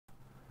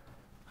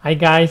Hi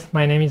guys,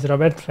 my name is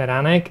Robert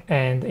Feranek,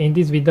 and in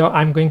this video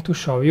I'm going to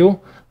show you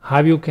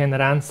how you can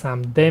run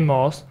some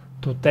demos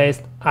to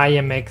test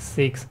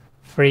i.MX6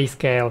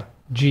 Freescale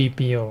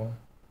GPU.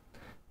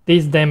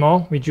 This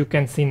demo, which you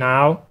can see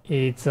now,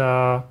 it's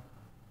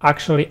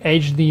actually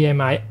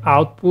HDMI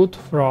output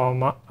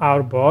from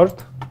our board.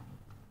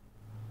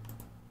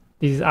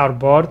 This is our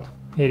board.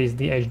 Here is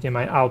the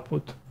HDMI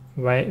output,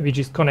 which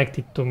is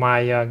connected to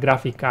my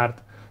graphic card,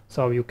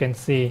 so you can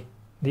see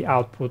the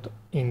output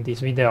in this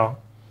video.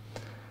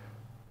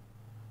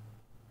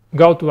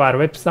 Go to our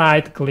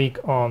website, click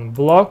on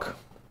blog,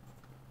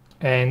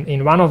 and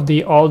in one of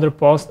the older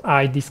posts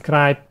I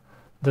describe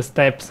the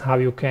steps how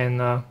you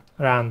can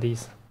run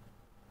these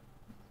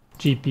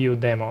GPU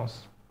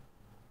demos.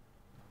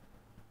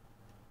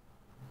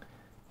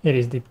 Here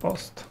is the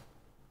post.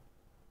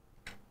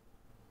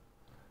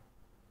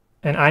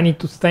 And I need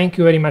to thank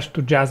you very much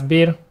to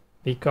Jasbir,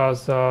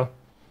 because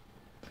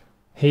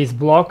his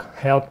blog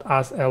helped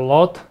us a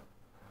lot,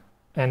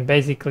 and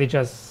basically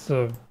just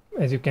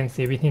as you can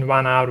see, within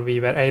 1 hour we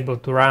were able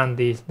to run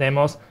these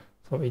demos.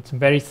 So it's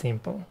very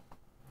simple.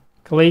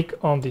 Click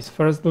on this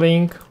first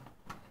link.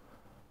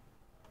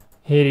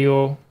 Here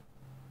you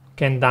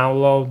can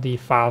download the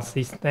file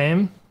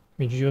system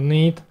which you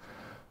need.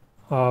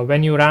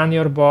 When you run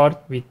your board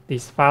with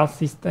this file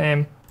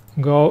system,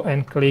 go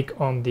and click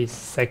on this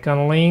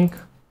second link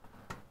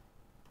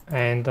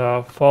and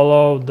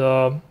follow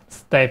the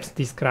steps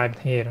described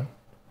here.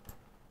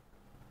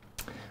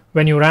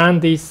 When you run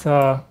this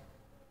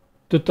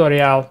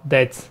tutorial,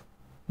 that's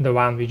the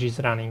one which is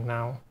running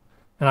now,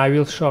 and I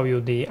will show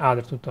you the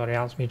other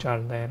tutorials which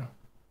are there.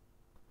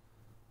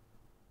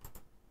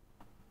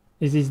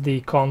 This is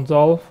the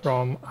console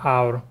from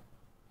our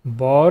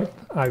board.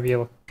 I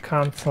will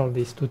cancel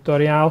this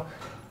tutorial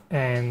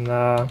and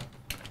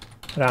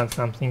run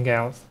something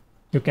else.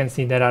 You can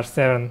see there are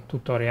 7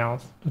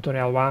 tutorials,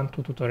 tutorial 1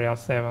 to tutorial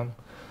 7.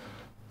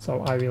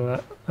 So I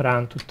will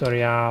run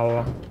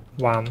tutorial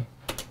 1.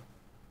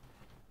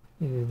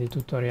 This is the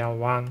tutorial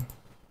 1.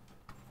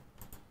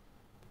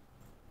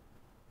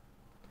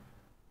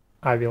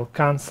 I will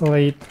cancel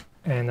it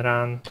and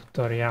run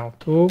tutorial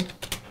 2.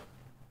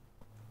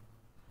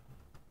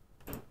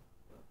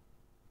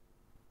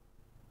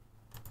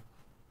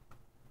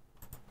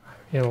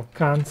 I will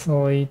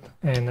cancel it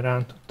and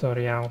run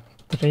tutorial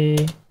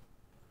 3.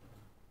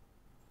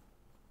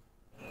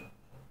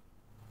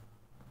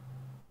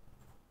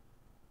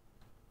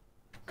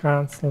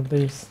 Cancel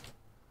this.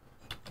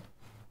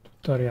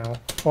 Tutorial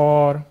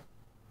 4.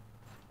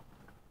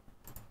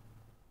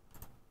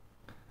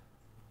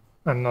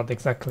 I'm not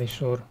exactly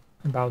sure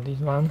about this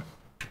one,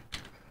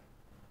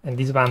 and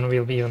this one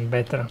will be even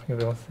better, you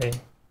will see.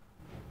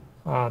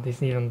 This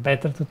is even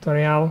better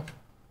tutorial.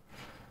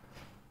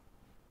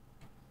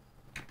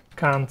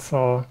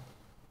 Cancel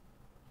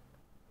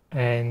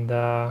and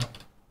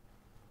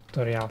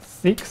tutorial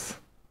 6.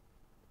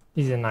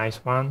 This is a nice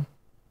one.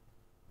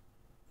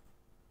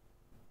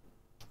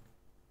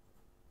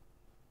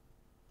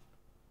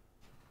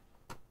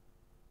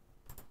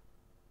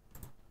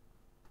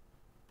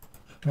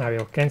 I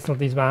will cancel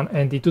this one,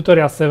 and the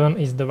tutorial 7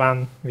 is the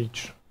one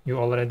which you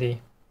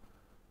already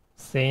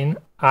seen.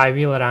 I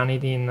will run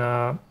it in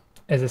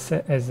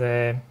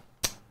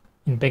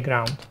in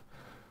background,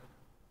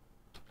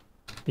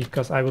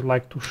 because I would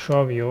like to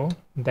show you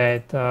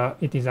that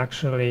it is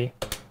actually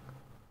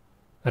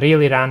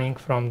really running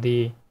from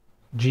the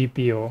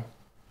GPU.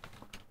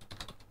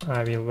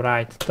 I will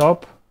write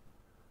top,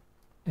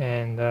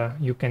 and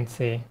you can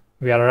see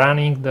we are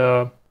running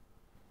the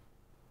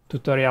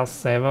tutorial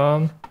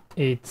 7.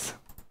 It's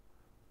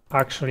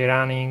actually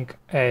running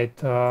at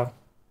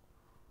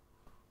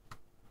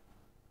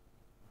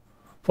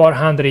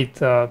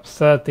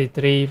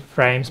 433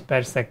 frames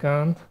per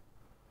second,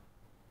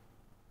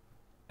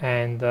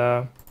 and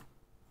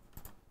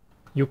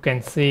you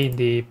can see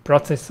the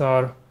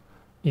processor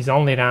is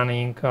only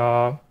running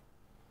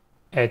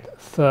at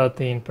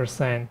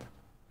 13%,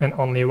 and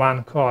only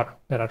 1 core.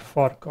 There are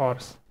 4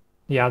 cores.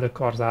 The other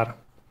cores are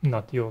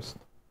not used.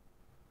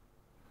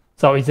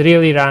 So it's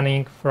really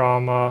running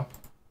from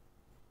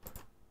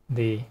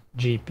the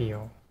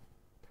GPU.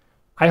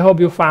 I hope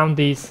you found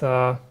this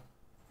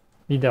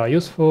video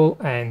useful,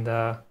 and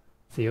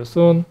see you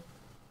soon.